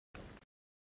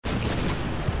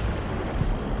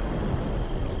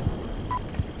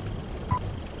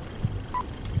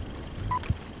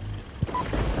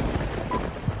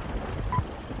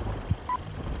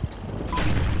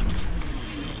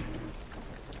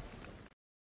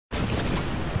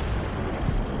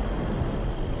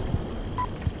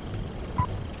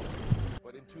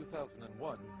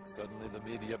2001, suddenly the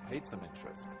media paid some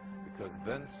interest, because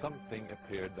then something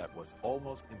appeared that was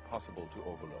almost impossible to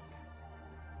overlook.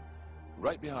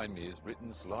 Right behind me is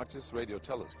Britain's largest radio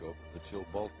telescope, the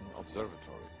Chilbolton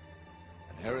Observatory.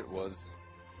 And here it was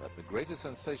that the greatest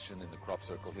sensation in the crop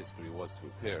circle history was to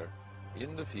appear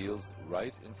in the fields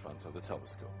right in front of the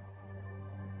telescope.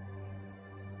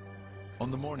 On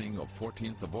the morning of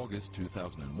 14th of August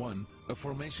 2001, a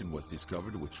formation was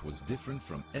discovered which was different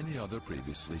from any other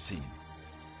previously seen.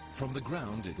 From the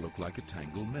ground it looked like a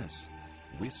tangled mess,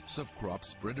 wisps of crop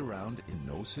spread around in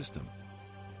no system.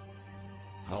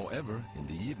 However, in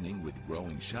the evening with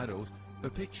growing shadows, a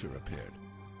picture appeared,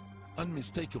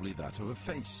 unmistakably that of a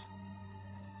face.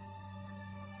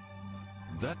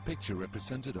 That picture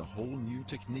represented a whole new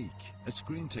technique, a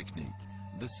screen technique,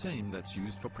 the same that's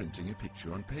used for printing a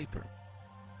picture on paper.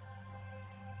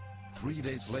 3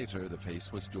 days later, the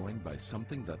face was joined by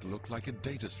something that looked like a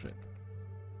data strip.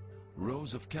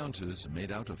 Rows of counters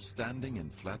made out of standing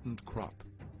and flattened crop.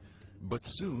 But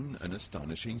soon an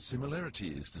astonishing similarity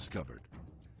is discovered.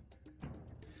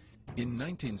 In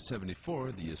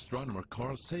 1974, the astronomer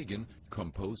Carl Sagan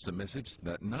composed a message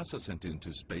that NASA sent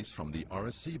into space from the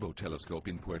Arecibo telescope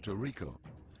in Puerto Rico.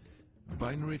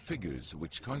 Binary figures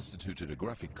which constituted a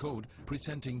graphic code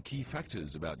presenting key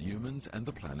factors about humans and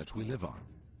the planet we live on.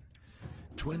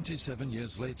 27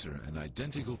 years later, an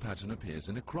identical pattern appears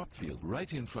in a crop field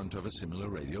right in front of a similar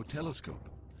radio telescope.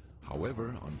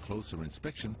 However, on closer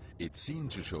inspection, it seemed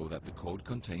to show that the code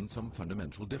contained some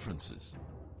fundamental differences.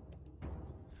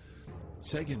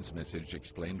 Sagan's message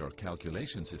explained our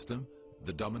calculation system,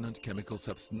 the dominant chemical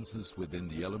substances within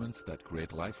the elements that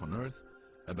create life on Earth,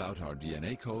 about our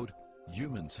DNA code,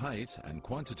 humans' height and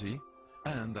quantity,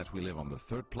 and that we live on the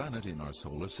third planet in our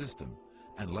solar system,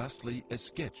 and lastly, a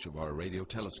sketch of our radio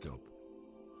telescope.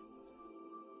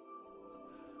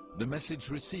 The message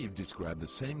received described the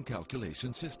same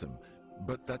calculation system,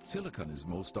 but that silicon is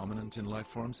most dominant in life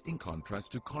forms in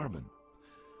contrast to carbon.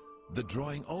 The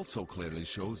drawing also clearly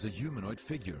shows a humanoid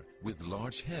figure with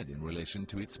large head in relation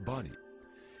to its body.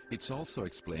 It's also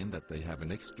explained that they have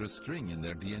an extra string in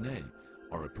their DNA,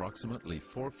 are approximately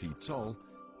 4 feet tall,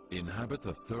 inhabit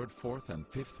the 3rd, 4th and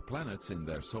 5th planets in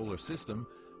their solar system,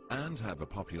 and have a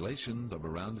population of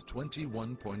around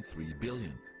 21.3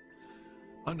 billion.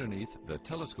 Underneath, the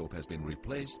telescope has been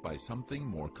replaced by something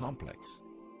more complex.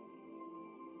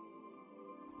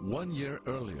 1 year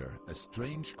earlier, a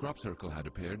strange crop circle had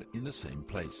appeared in the same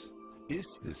place.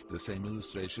 Is this the same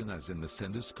illustration as in the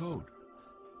sender's code?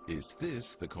 Is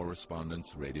this the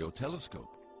correspondence radio telescope?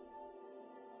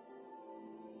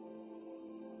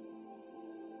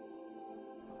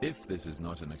 If this is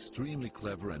not an extremely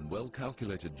clever and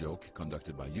well-calculated joke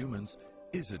conducted by humans,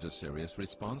 is it a serious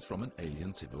response from an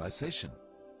alien civilization?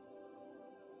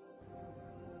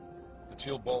 The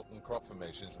Chilbolton crop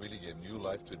formations really gave new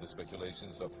life to the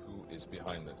speculations of who is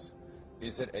behind this.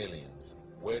 Is it aliens?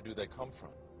 Where do they come from?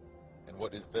 And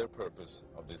what is their purpose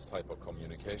of this type of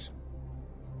communication?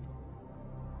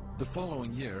 The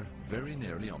following year, very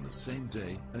nearly on the same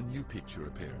day, a new picture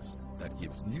appears that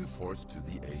gives new force to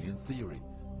the alien theory,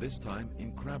 this time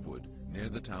in Crabwood, near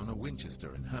the town of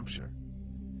Winchester in Hampshire.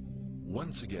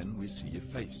 Once again we see a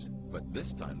face, but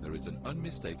this time there is an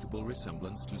unmistakable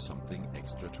resemblance to something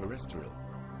extraterrestrial.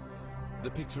 The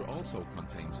picture also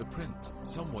contains a print,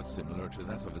 somewhat similar to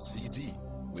that of a CD,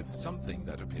 with something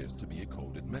that appears to be a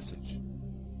coded message.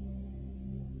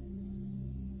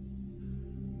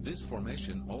 This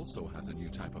formation also has a new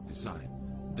type of design,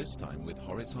 this time with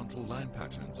horizontal line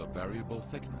patterns of variable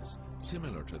thickness,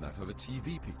 similar to that of a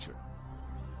TV picture.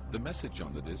 The message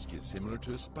on the disc is similar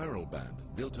to a spiral band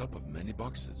built up of many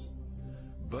boxes.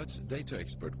 But data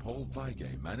expert Paul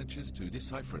Weige manages to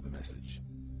decipher the message.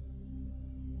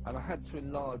 And I had to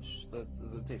enlarge the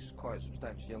disc quite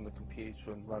substantially on the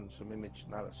computer and run some image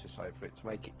analysis over it to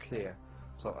make it clear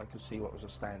so that I could see what was a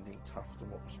standing tuft and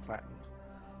what was flattened.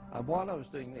 And while I was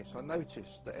doing this, I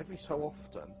noticed that every so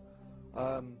often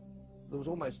there was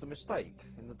almost a mistake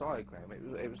in the diagram.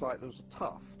 It was like there was a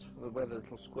tuft, where the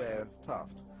little square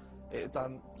tuft, it had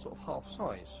done sort of half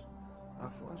size. I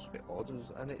thought that's a bit odd,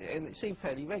 and it seemed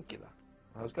fairly regular.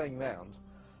 I was going round,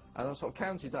 and I sort of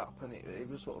counted up, and it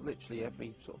was sort of literally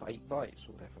every sort of 8 bytes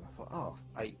or whatever. And I thought, oh,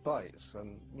 8 bytes,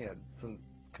 and you know, from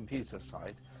computer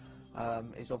side,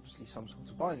 is obviously some sort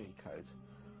of binary code.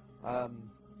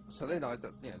 So then I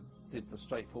did the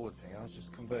straightforward thing. I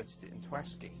just converted it into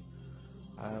ASCII,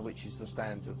 which is the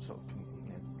standard sort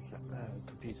of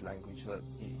computer language that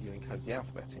you encode the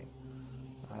alphabet in.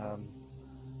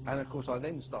 And of course I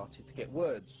then started to get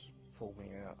words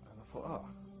forming out, and I thought, oh,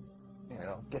 you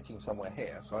know, I'm getting somewhere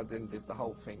here. So I then did the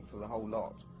whole thing for the whole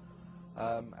lot.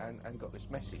 and got this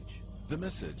message. The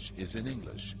message is in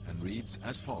English and reads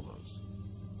as follows.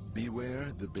 Beware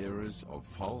the bearers of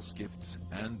false gifts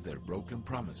and their broken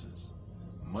promises.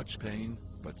 Much pain,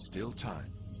 but still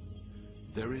time.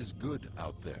 There is good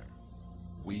out there.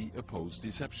 We oppose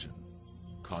deception.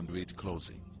 Conduit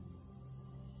closing.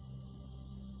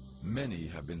 Many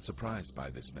have been surprised by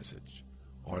this message.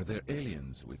 Are there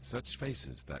aliens with such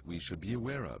faces that we should be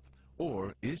aware of?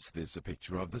 Or is this a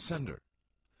picture of the sender?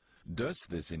 Does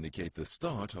this indicate the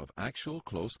start of actual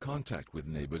close contact with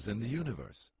neighbors in the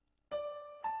universe?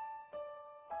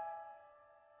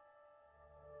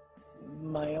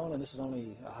 My own, and this is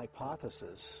only a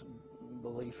hypothesis,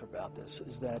 belief about this,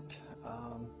 is that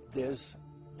there's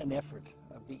an effort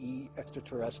of the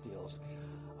extraterrestrials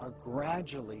are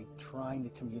gradually trying to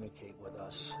communicate with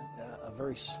us. A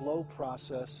very slow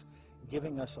process,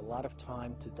 giving us a lot of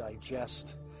time to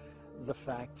digest the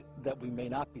fact that we may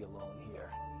not be alone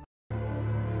here.